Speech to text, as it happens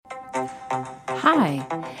Hi,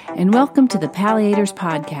 and welcome to the Palliators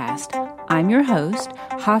Podcast. I'm your host,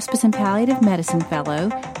 Hospice and Palliative Medicine Fellow,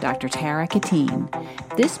 Dr. Tara Katine.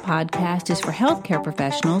 This podcast is for healthcare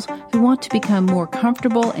professionals who want to become more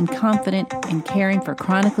comfortable and confident in caring for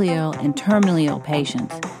chronically ill and terminally ill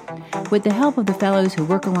patients. With the help of the fellows who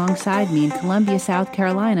work alongside me in Columbia, South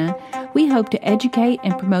Carolina, we hope to educate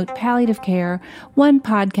and promote palliative care one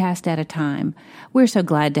podcast at a time. We're so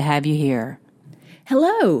glad to have you here.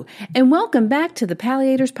 Hello, and welcome back to the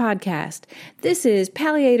Palliators Podcast. This is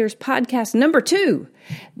Palliators Podcast number 2.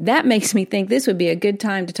 That makes me think this would be a good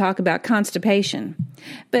time to talk about constipation.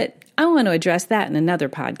 But I want to address that in another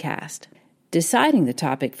podcast. Deciding the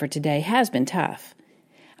topic for today has been tough.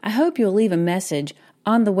 I hope you'll leave a message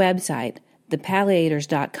on the website,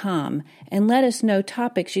 thepalliators.com, and let us know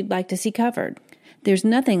topics you'd like to see covered. There's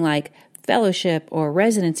nothing like fellowship or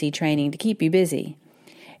residency training to keep you busy.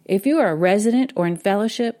 If you are a resident or in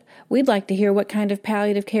fellowship, we'd like to hear what kind of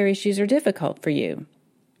palliative care issues are difficult for you.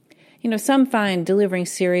 Some find delivering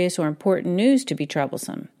serious or important news to be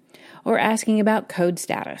troublesome, or asking about code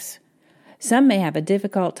status. Some may have a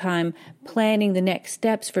difficult time planning the next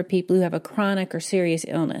steps for people who have a chronic or serious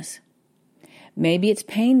illness. Maybe it's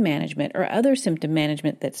pain management or other symptom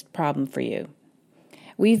management that's a problem for you.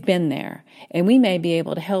 We've been there, and we may be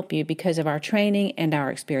able to help you because of our training and our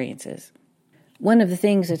experiences. One of the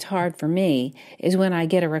things that's hard for me is when I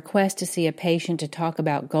get a request to see a patient to talk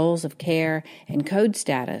about goals of care and code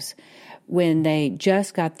status when they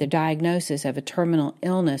just got the diagnosis of a terminal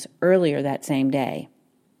illness earlier that same day.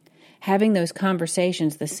 Having those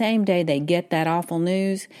conversations the same day they get that awful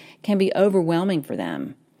news can be overwhelming for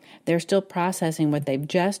them. They're still processing what they've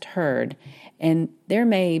just heard, and there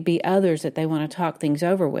may be others that they want to talk things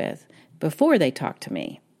over with before they talk to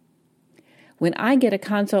me. When I get a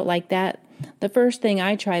consult like that, the first thing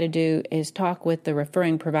I try to do is talk with the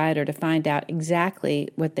referring provider to find out exactly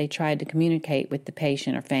what they tried to communicate with the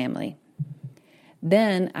patient or family.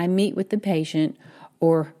 Then I meet with the patient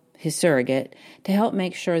or his surrogate to help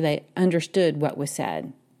make sure they understood what was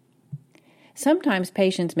said. Sometimes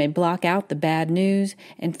patients may block out the bad news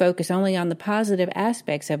and focus only on the positive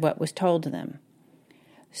aspects of what was told to them.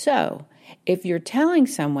 So, if you're telling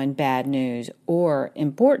someone bad news or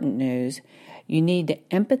important news, you need to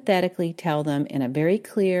empathetically tell them in a very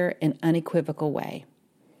clear and unequivocal way.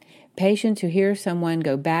 Patients who hear someone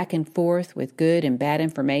go back and forth with good and bad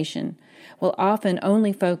information will often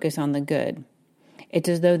only focus on the good. It's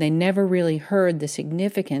as though they never really heard the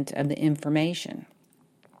significance of the information.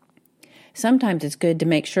 Sometimes it's good to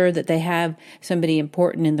make sure that they have somebody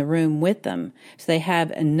important in the room with them, so they have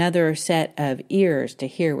another set of ears to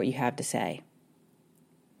hear what you have to say.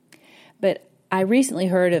 But I recently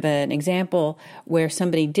heard of an example where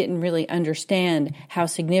somebody didn't really understand how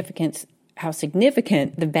significant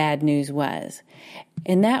the bad news was.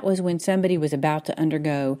 And that was when somebody was about to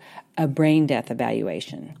undergo a brain death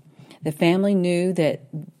evaluation. The family knew that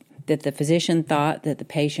the physician thought that the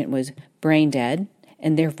patient was brain dead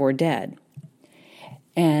and therefore dead.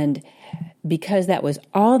 And because that was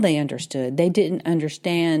all they understood, they didn't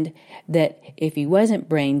understand that if he wasn't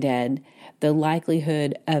brain dead, the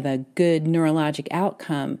likelihood of a good neurologic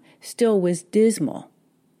outcome still was dismal.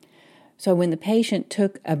 So when the patient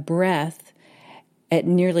took a breath at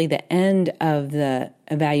nearly the end of the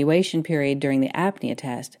evaluation period during the apnea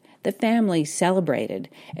test, the family celebrated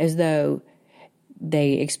as though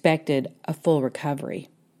they expected a full recovery.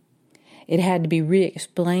 It had to be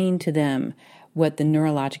re-explained to them what the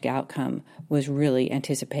neurologic outcome was really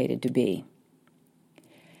anticipated to be.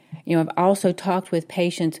 I've also talked with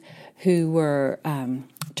patients who were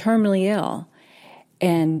terminally ill,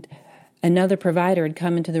 and another provider had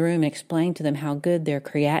come into the room and explained to them how good their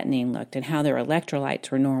creatinine looked and how their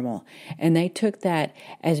electrolytes were normal, and they took that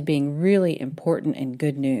as being really important and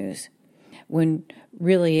good news, when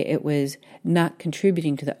really it was not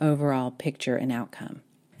contributing to the overall picture and outcome.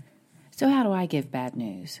 So how do I give bad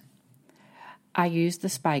news? I use the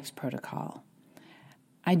SPIKES protocol.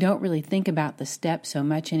 I don't really think about the steps so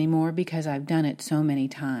much anymore because I've done it so many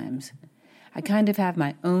times. I kind of have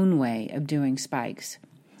my own way of doing SPIKES,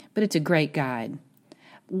 but it's a great guide.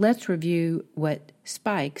 Let's review what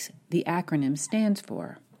SPIKES, the acronym, stands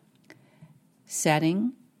for.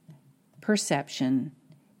 Setting, perception,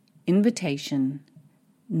 invitation,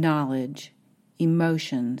 knowledge,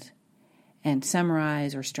 emotions, and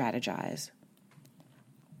summarize or strategize.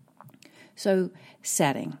 So,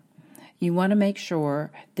 setting. You want to make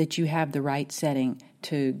sure that you have the right setting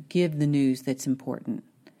to give the news that's important.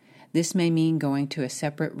 This may mean going to a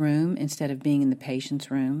separate room instead of being in the patient's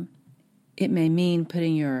room. It may mean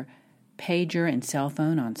putting your pager and cell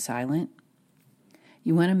phone on silent.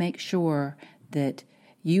 You want to make sure that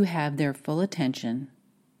you have their full attention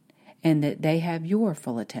and that they have your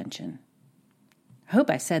full attention. I hope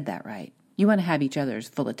I said that right. You want to have each other's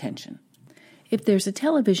full attention. If there's a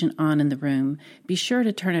television on in the room, be sure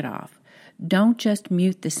to turn it off. Don't just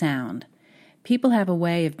mute the sound. People have a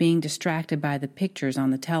way of being distracted by the pictures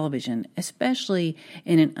on the television, especially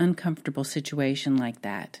in an uncomfortable situation like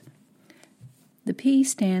that. The P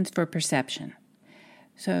stands for perception.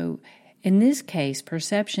 So, in this case,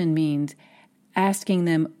 perception means asking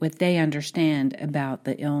them what they understand about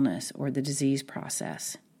the illness or the disease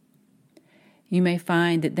process. You may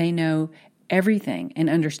find that they know everything and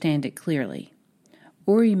understand it clearly,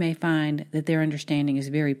 or you may find that their understanding is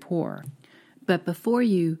very poor. But before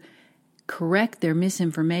you correct their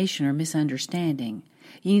misinformation or misunderstanding,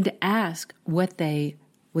 you need to ask what they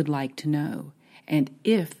would like to know and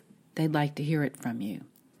if they'd like to hear it from you.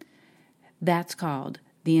 That's called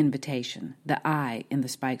the invitation, the I in the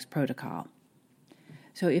Spikes protocol.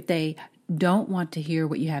 So if they don't want to hear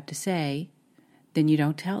what you have to say, then you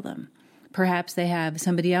don't tell them. Perhaps they have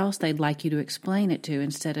somebody else they'd like you to explain it to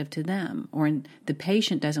instead of to them, or the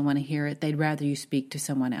patient doesn't want to hear it, they'd rather you speak to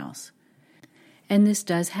someone else. And this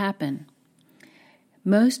does happen.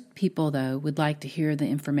 Most people, though, would like to hear the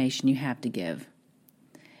information you have to give.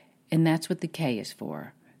 And that's what the K is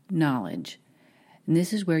for, knowledge. And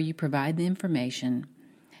this is where you provide the information,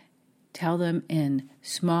 tell them in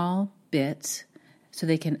small bits so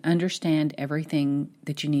they can understand everything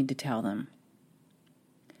that you need to tell them.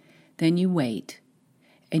 Then you wait,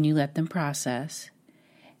 and you let them process,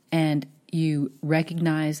 and you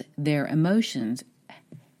recognize their emotions,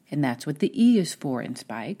 and that's what the E is for in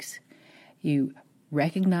Spikes. You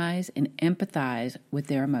recognize and empathize with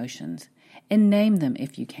their emotions, and name them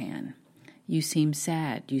if you can. You seem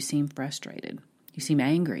sad, you seem frustrated, you seem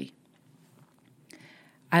angry.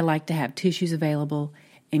 I like to have tissues available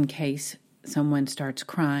in case someone starts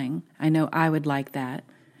crying. I know I would like that.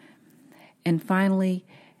 And finally,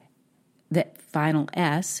 the final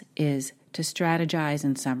S is to strategize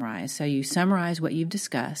and summarize. So you summarize what you've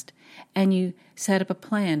discussed and you set up a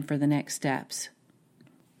plan for the next steps.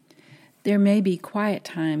 There may be quiet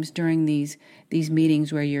times during these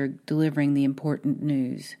meetings where you're delivering the important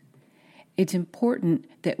news. It's important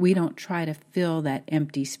that we don't try to fill that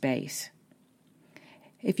empty space.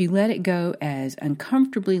 If you let it go as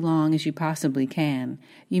uncomfortably long as you possibly can,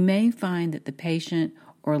 you may find that the patient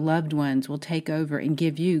or loved ones will take over and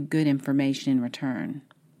give you good information in return.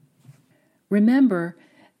 Remember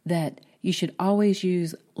that you should always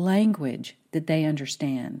use language that they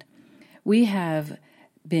understand. We have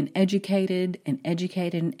been educated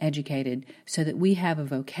so that we have a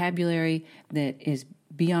vocabulary that is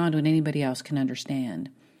beyond what anybody else can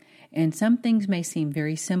understand. And some things may seem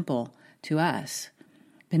very simple to us,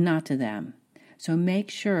 but not to them. So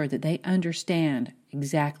make sure that they understand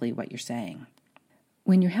exactly what you're saying.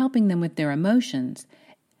 When you're helping them with their emotions,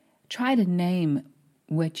 try to name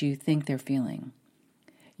what you think they're feeling.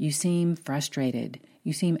 You seem frustrated.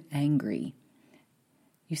 You seem angry.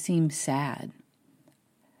 You seem sad.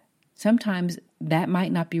 Sometimes that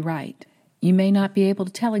might not be right. You may not be able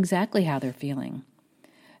to tell exactly how they're feeling.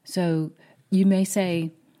 So you may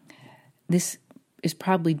say, this is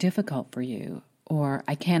probably difficult for you, or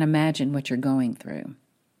I can't imagine what you're going through.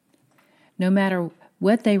 No matter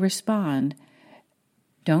what they respond,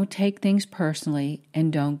 don't take things personally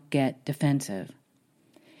and don't get defensive.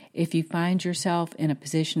 If you find yourself in a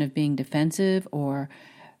position of being defensive or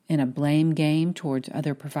in a blame game towards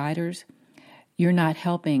other providers, you're not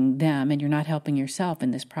helping them and you're not helping yourself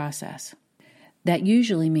in this process. That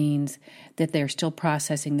usually means that they're still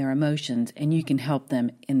processing their emotions and you can help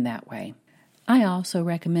them in that way. I also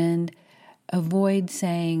recommend avoid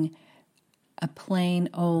saying a plain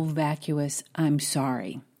old vacuous, "I'm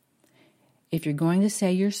sorry." If you're going to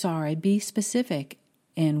say you're sorry, be specific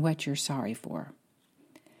in what you're sorry for.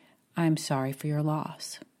 I'm sorry for your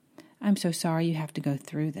loss. I'm so sorry you have to go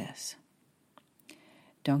through this.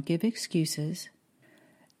 Don't give excuses.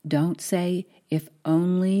 Don't say, if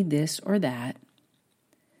only this or that.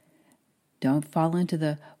 Don't fall into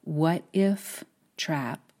the what if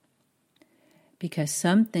trap, because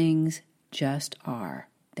some things just are.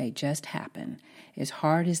 They just happen, as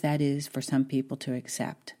hard as that is for some people to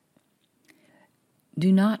accept.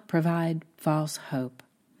 Do not provide false hope.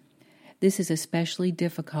 This is especially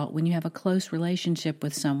difficult when you have a close relationship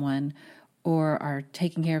with someone or are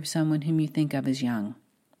taking care of someone whom you think of as young.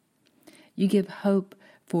 You give hope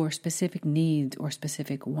for specific needs or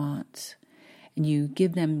specific wants, and you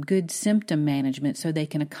give them good symptom management so they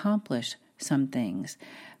can accomplish some things.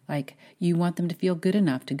 Like, you want them to feel good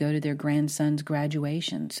enough to go to their grandson's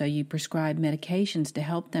graduation, so you prescribe medications to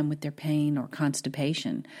help them with their pain or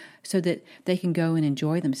constipation so that they can go and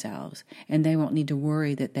enjoy themselves and they won't need to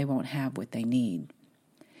worry that they won't have what they need.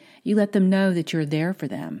 You let them know that you're there for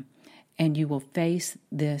them and you will face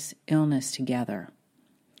this illness together.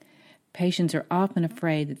 Patients are often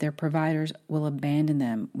afraid that their providers will abandon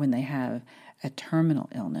them when they have a terminal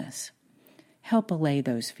illness. Help allay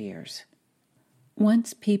those fears.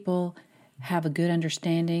 Once people have a good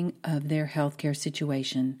understanding of their healthcare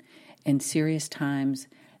situation in serious times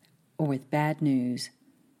or with bad news,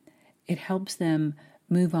 it helps them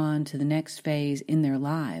move on to the next phase in their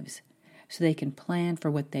lives so they can plan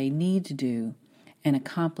for what they need to do and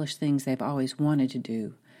accomplish things they've always wanted to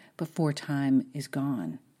do before time is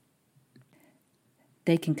gone.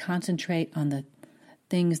 They can concentrate on the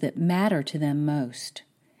things that matter to them most,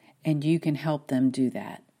 and you can help them do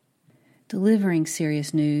that. Delivering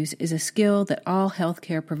serious news is a skill that all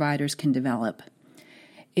healthcare providers can develop.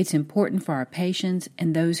 It's important for our patients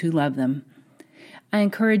and those who love them. I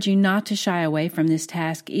encourage you not to shy away from this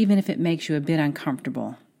task, even if it makes you a bit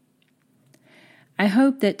uncomfortable. I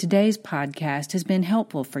hope that today's podcast has been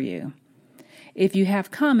helpful for you. If you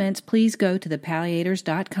have comments, please go to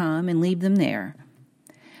thepalliators.com and leave them there.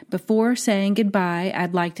 Before saying goodbye,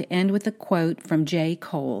 I'd like to end with a quote from J.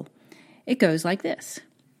 Cole. It goes like this.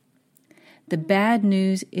 The bad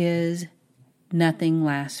news is nothing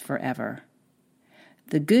lasts forever.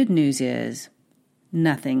 The good news is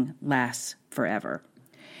nothing lasts forever.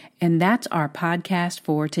 And that's our podcast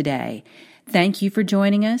for today. Thank you for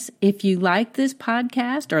joining us. If you liked this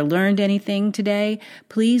podcast or learned anything today,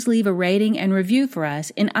 please leave a rating and review for us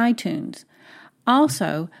in iTunes.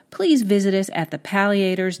 Also, please visit us at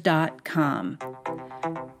thepalliators.com.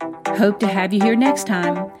 Hope to have you here next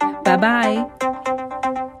time. Bye-bye.